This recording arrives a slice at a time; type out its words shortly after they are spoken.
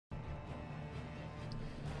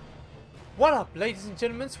What up, ladies and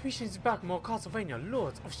gentlemen? Swishing is back, more Castlevania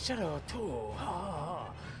Lords of Shadow 2.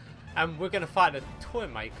 And we're gonna fight a toy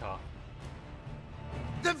maker.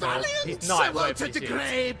 The valiant Sir Walter de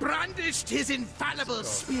Grey brandished his infallible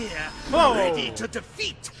spear, ready to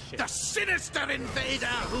defeat the sinister invader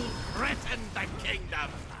who threatened the kingdom.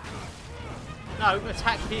 No,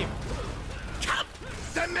 attack him. Come!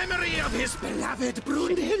 The memory of his beloved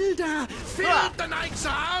Brunhilde filled the knight's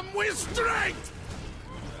arm with strength.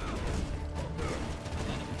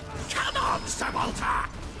 Come on, Sir Walter!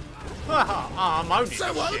 I'm only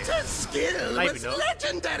Sir Walter's skill was not.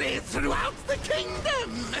 legendary throughout the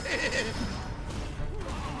kingdom.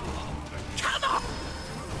 Come on!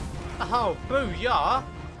 Oh, booyah!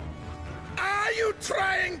 Are you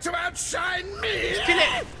trying to outshine me? Kill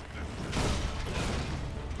it!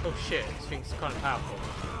 Oh shit, this thing's kind of powerful.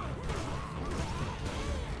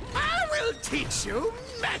 I will teach you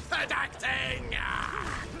method acting.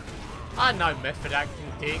 I know method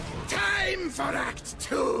acting, dick. Time for Act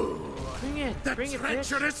 2. Bring it, The bring it,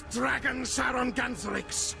 treacherous dragon Saron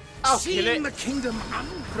Gantharix, I'll kill seeing it. the kingdom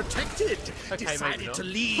unprotected, Okay, decided to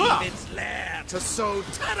leave Ah! its lair to sow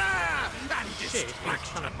terror and Shit, it's kind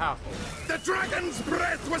destruction. of powerful. The dragon's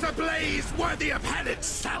breath was a blaze worthy of hell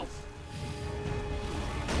itself.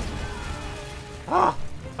 Ah,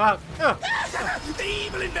 fuck. The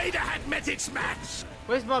evil invader had met its match.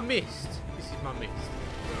 Where's my mist? This is my mist.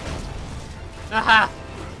 Aha!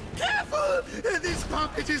 Careful! This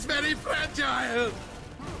pocket is very fragile.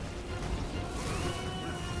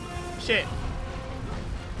 Shit.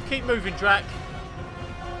 Keep moving, Drac.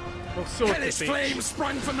 We'll sort Hellish this flame bitch.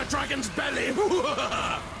 sprung from the dragon's belly.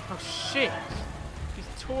 Oh shit. These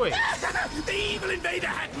toys. The evil invader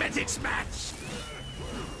had met its match.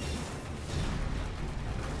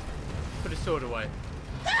 Put the sword away.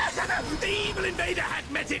 The evil invader had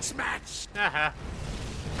met its match. Aha.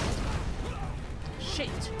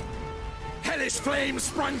 Shit. Hellish flame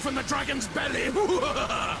sprung from the dragon's belly.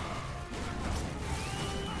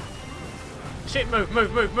 Shit, move.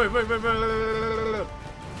 The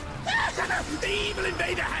evil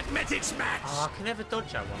invader had met its match. Oh, I can never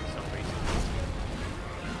dodge that one for some reason.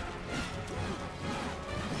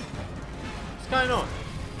 What's going on?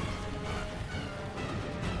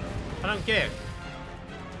 I don't get it.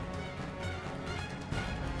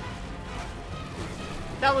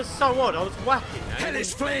 That was so odd, I was whacking.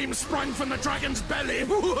 Hellish flame sprung from the dragon's belly.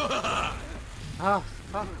 Ah,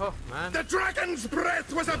 fuck off, man. The dragon's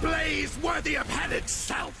breath was a blaze worthy of hell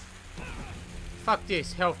itself. Fuck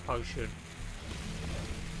this, health potion.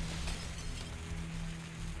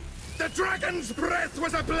 The dragon's breath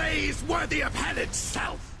was a blaze worthy of hell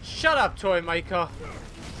itself. Shut up, toy maker.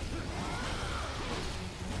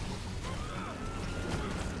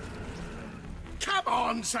 Come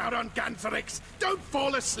on, Sauron Gantharix. Don't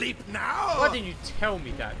fall asleep now. Why didn't you tell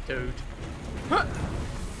me that, dude? Huh.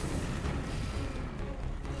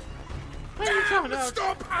 Why are you trying to...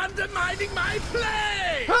 Stop undermining my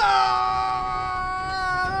play! Ah!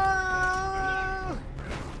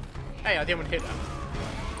 Hey, I didn't want to hit that.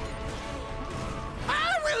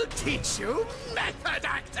 I will teach you method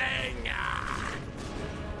acting. I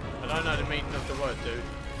don't know the meaning of the word, dude.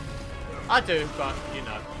 I do, but, you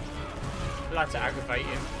know. I like to aggravate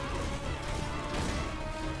him.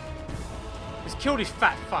 Let's kill this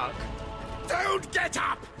fat fuck. Don't get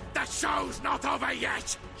up! The show's not over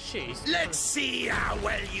yet! Shit. Let's see how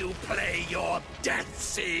well you play your death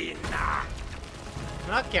scene.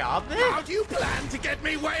 Can I get up there? How do you plan to get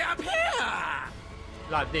me way up here?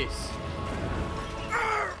 Like this.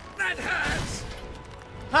 Oh, that hurts!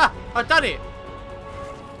 Ha! I done it!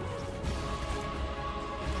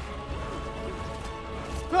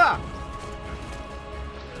 Ah!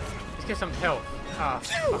 Let's get some health. Ah.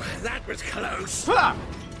 Phew, that was close. Ah!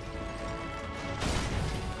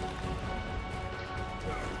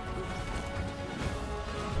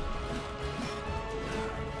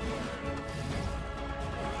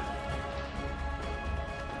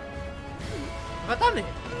 Have I done it?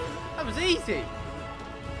 That was easy.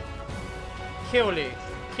 Kill it.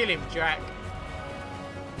 Kill him, Drac.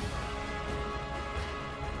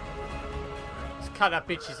 Let's cut that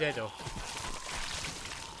bitch's head off.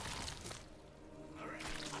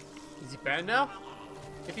 Is he better now?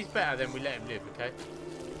 If he's better, then we let him live, okay?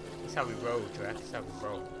 That's how we roll, Drac. That's how we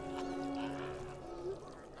roll.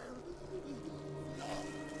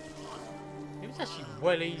 It was actually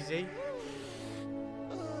well easy.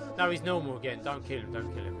 No, he's normal again. Don't kill him.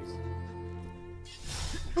 Don't kill him.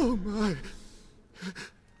 Oh my.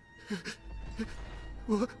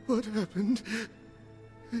 What happened?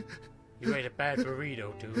 You ate a bad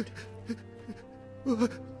burrito, dude.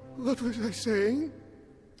 What was I saying?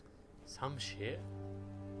 Some shit.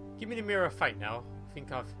 Give me the Mirror of Fate now. I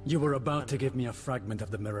think I've... You were about to give me a fragment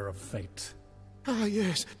of the Mirror of Fate. Ah,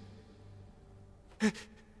 yes.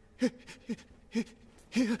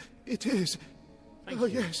 Here it is. Thank you.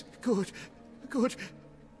 Yes, good. Good.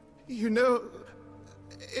 You know,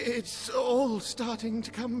 it's all starting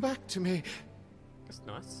to come back to me. That's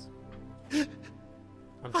nice.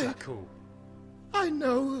 I'm so cool. I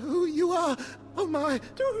know who you are. Oh my.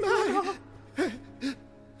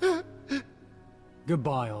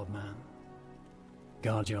 Goodbye, old man.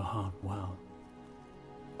 Guard your heart well.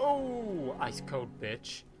 Oh, ice cold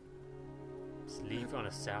bitch. Just leave on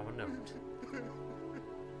a sour note.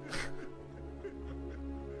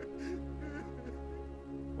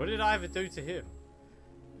 What did I ever do to him?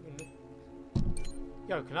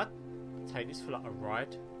 Yo, can I take this for like a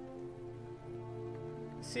ride?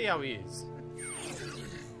 See how he is.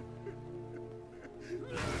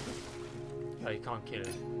 Oh, you can't kill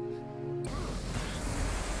him.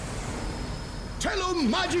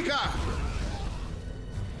 Tellum Magica!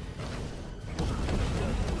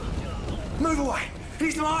 Move away!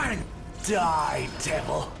 He's mine! Die,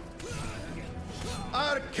 devil!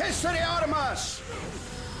 Arcesere Armas!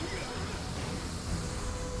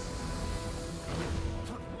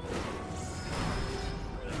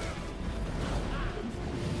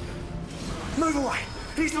 Move away!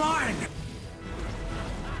 He's mine!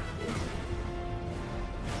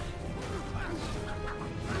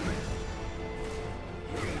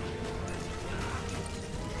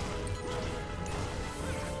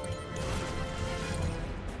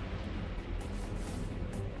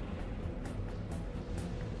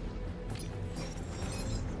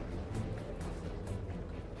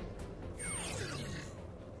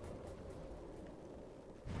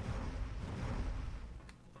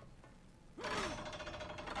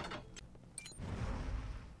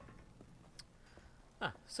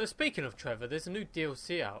 So speaking of Trevor, there's a new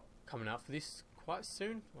DLC coming out for this quite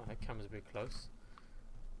soon. Well, that camera's a bit close.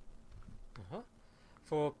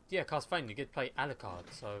 For Castlevania, you get to play Alucard.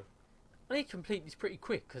 So I need to complete this pretty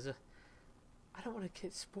quick because I don't want to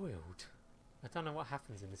get spoiled. I don't know what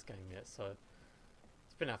happens in this game yet, so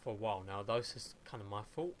it's been out for a while now. Though, so it's kind of my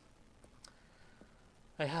fault.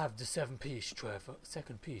 I have the second piece, Trevor.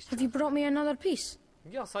 Have you brought me another piece?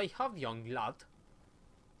 Yes, I have, young lad.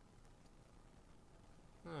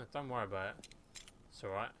 Oh, don't worry about it. It's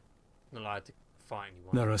alright. Not allowed to fight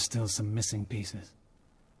anyone. There are still some missing pieces.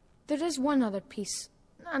 There is one other piece,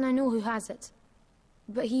 and I know who has it.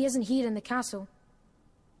 But he isn't here in the castle.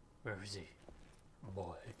 Where is he?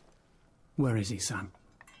 Boy. Where is he, son?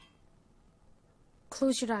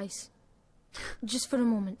 Close your eyes. Just for a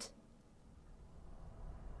moment.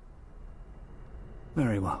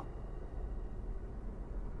 Very well.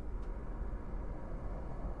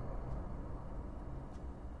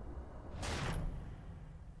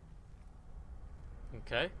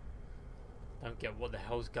 Okay. Don't get what the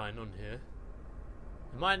hell's going on here.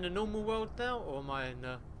 Am I in the normal world now, or am I in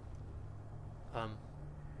the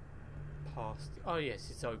past? Oh yes,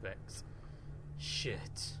 it's Obex.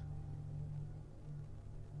 Shit.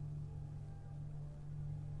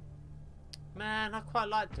 Man, I quite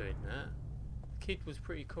like doing that. The kid was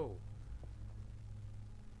pretty cool.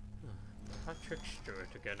 Patrick Stewart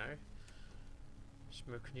again, eh?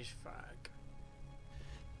 Smoking his fag.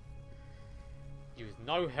 You was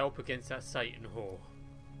no help against that Satan whore.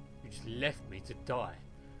 You just left me to die.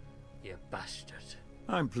 You bastard.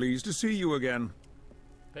 I'm pleased to see you again.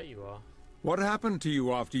 Bet you are. What happened to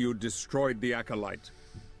you after you destroyed the Acolyte?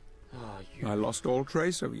 Ah, I lost all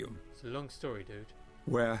trace of you. It's a long story, dude.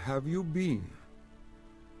 Where have you been?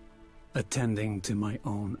 Attending to my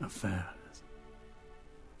own affairs.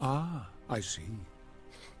 Ah, I see.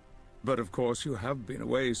 But of course you have been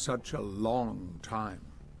away such a long time.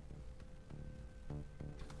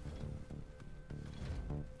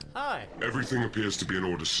 Hi. Everything appears to be in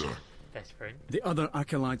order, sir. Best friend. The other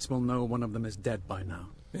acolytes will know one of them is dead by now.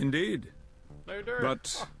 Indeed. No, dude.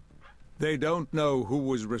 But they don't know who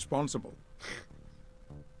was responsible.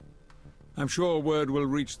 I'm sure word will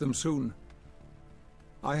reach them soon.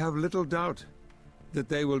 I have little doubt that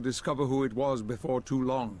they will discover who it was before too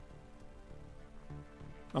long.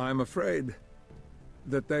 I'm afraid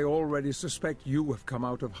that they already suspect you have come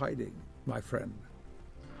out of hiding, my friend.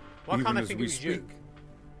 Why Even can't I as think we it was speak, you?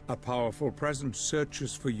 a powerful presence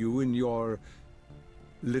searches for you in your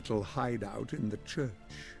little hideout in the church.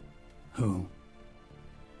 Who?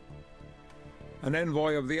 An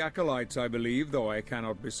envoy of the Acolytes, I believe, though I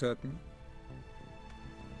cannot be certain.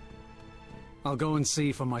 I'll go and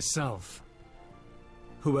see for myself.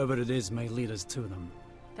 Whoever it is may lead us to them.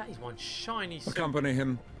 That is one shiny suit. Accompany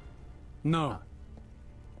him. No.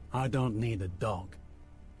 I don't need a dog.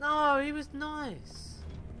 No, he was nice.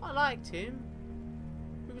 I liked him.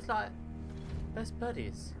 We was like best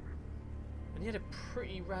buddies. And he had a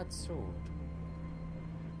pretty rad sword.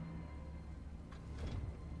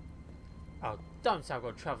 Oh, don't say I've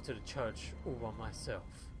got to travel to the church all by myself.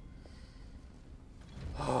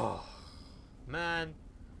 Oh, man.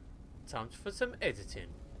 Time for some editing.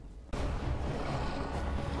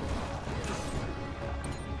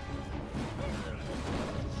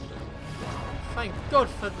 Thank God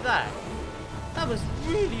for that. That was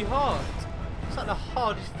really hard. It's like the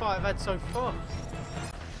hardest fight I've had so far.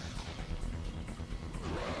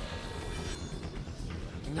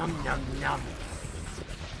 Num num num.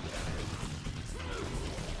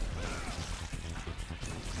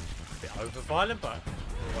 Bit over violent, but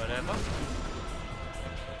whatever.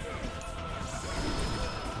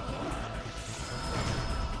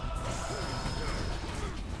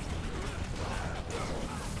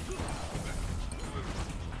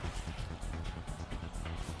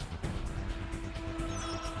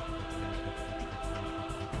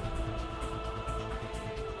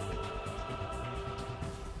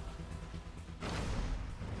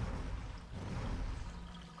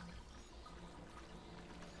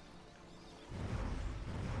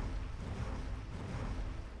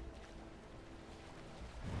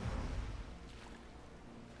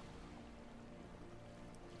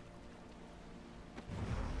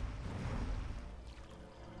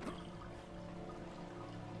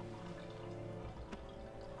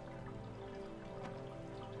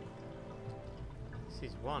 This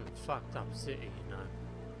is one fucked up city, you know.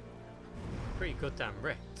 Pretty goddamn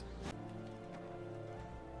wrecked.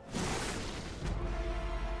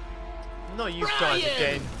 Not you guys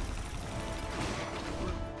again.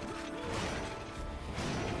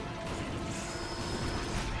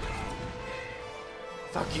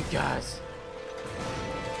 Fuck you guys.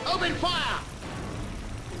 Open fire!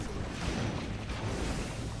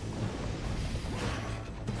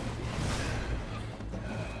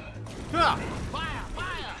 Ah! Fire!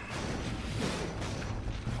 Fire!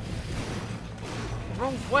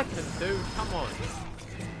 Wrong weapon, dude. Come on.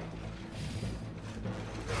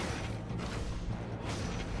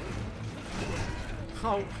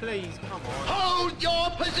 Oh, please, come on. Hold your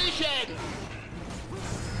position!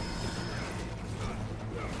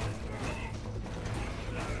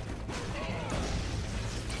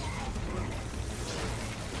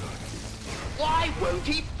 Why won't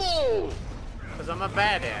he fall? Because I'm a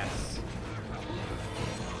badass.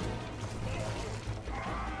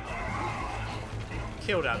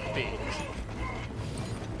 Kill that bitch.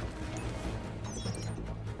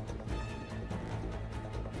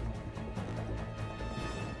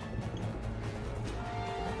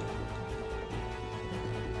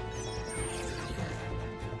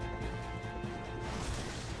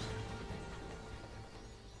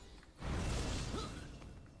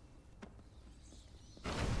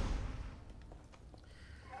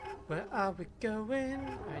 Where are we going?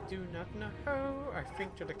 I do not know. I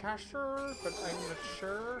think to the castle, but I'm not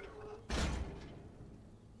sure.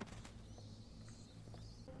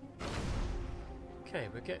 Okay,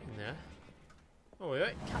 we're getting there. Oh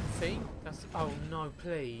wait, cutscene. That's. Oh no,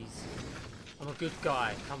 please. I'm a good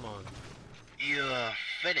guy. Come on. You're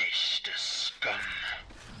finished, scum.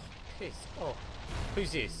 Piss off.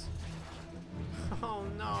 Who's this? Oh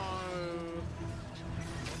no.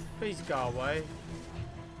 Please go away.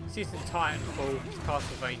 This isn't Titanfall, it's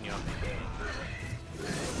Castlevania.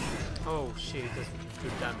 Oh shit, it does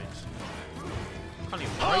good damage. Can't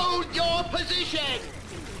even break. Hold your position!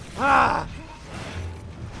 Ah!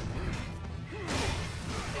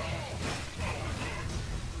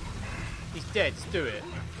 He's dead, let's do it.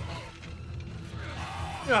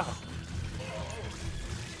 Ah!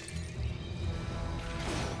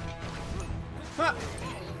 Ah!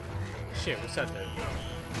 Shit, what's that do?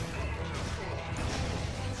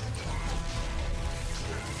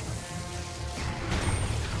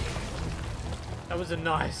 That was a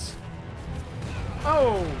nice.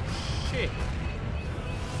 Oh shit!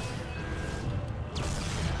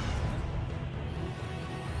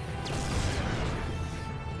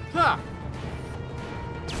 Ha!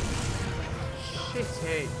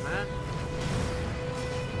 Shithead, man.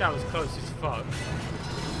 That was close as fuck.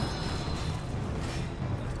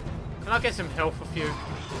 Can I get some health off you?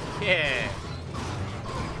 Yeah.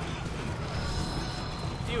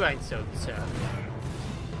 You ain't so tough.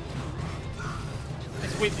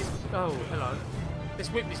 Let's whip this. Oh, hello. Let's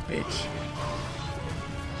whip this bitch.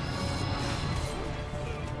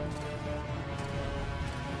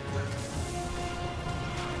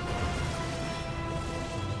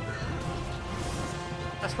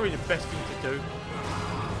 That's probably the best thing to do.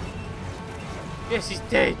 Yes, he's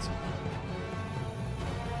dead.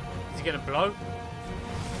 Is he gonna blow?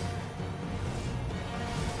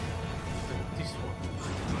 This one.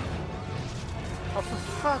 Oh, for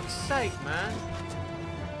fuck's sake, man.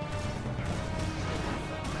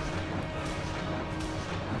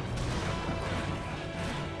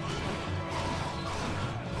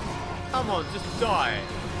 Come on, just die.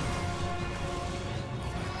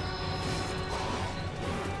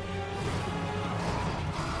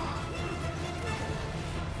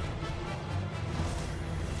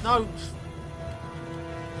 No.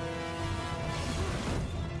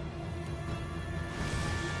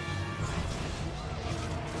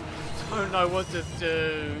 Don't know what to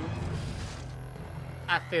do.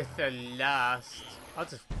 At the last. I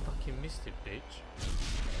just fucking missed it, bitch.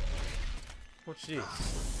 What's this?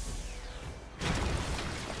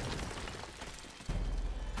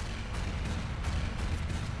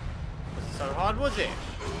 Was it so hard, was it?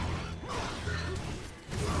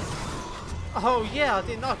 Oh yeah, I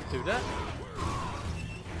didn't know I could do that.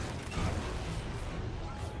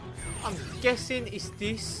 I'm guessing it's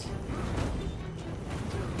this.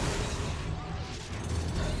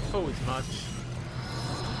 Thought as much.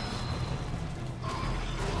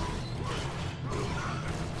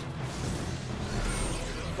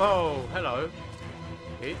 Whoa, hello,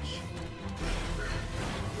 bitch.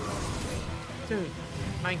 Dude,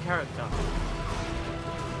 main character.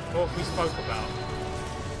 What we spoke about.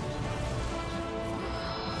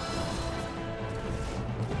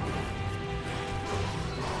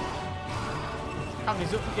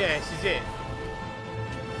 He's up. Yeah, this is it.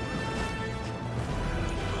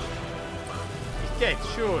 He's dead,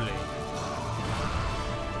 surely.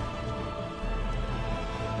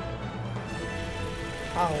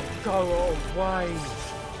 Oh, go away.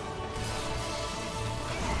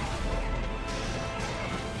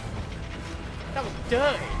 That was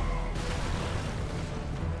dirty.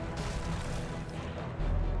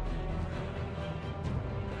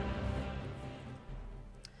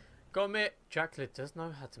 Gotta admit, Dracula does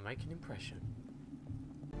know how to make an impression.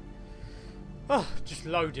 Oh, just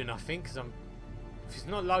loading, I think, because if it's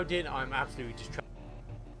not loading, I'm absolutely just trapped.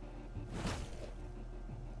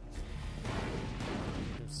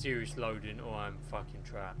 I'm serious loading, or I'm fucking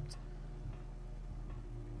trapped.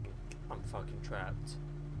 I'm fucking trapped.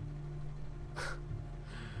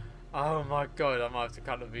 Oh my god, I might have to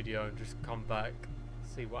cut the video and just come back,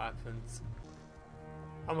 see what happens.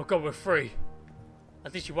 Oh my god, we're free. I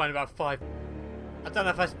think she won about 5. I don't know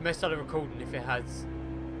if that's messed up the recording. If it has,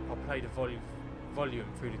 I'll play the volume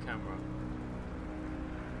through the camera.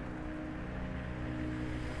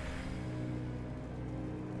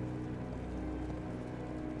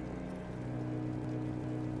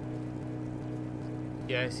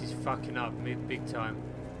 Yeah, this is fucking up me big time.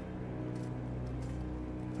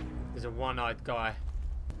 There's a one-eyed guy.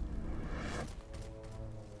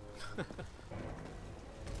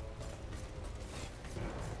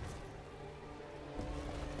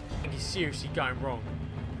 He's seriously going wrong.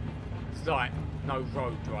 It's like no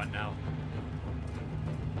road right now.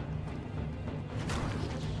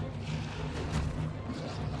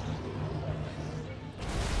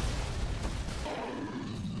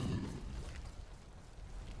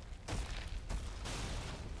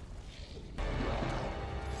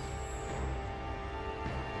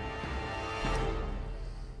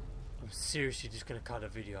 I'm seriously just gonna cut a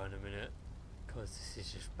video in a minute because this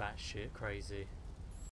is just batshit crazy.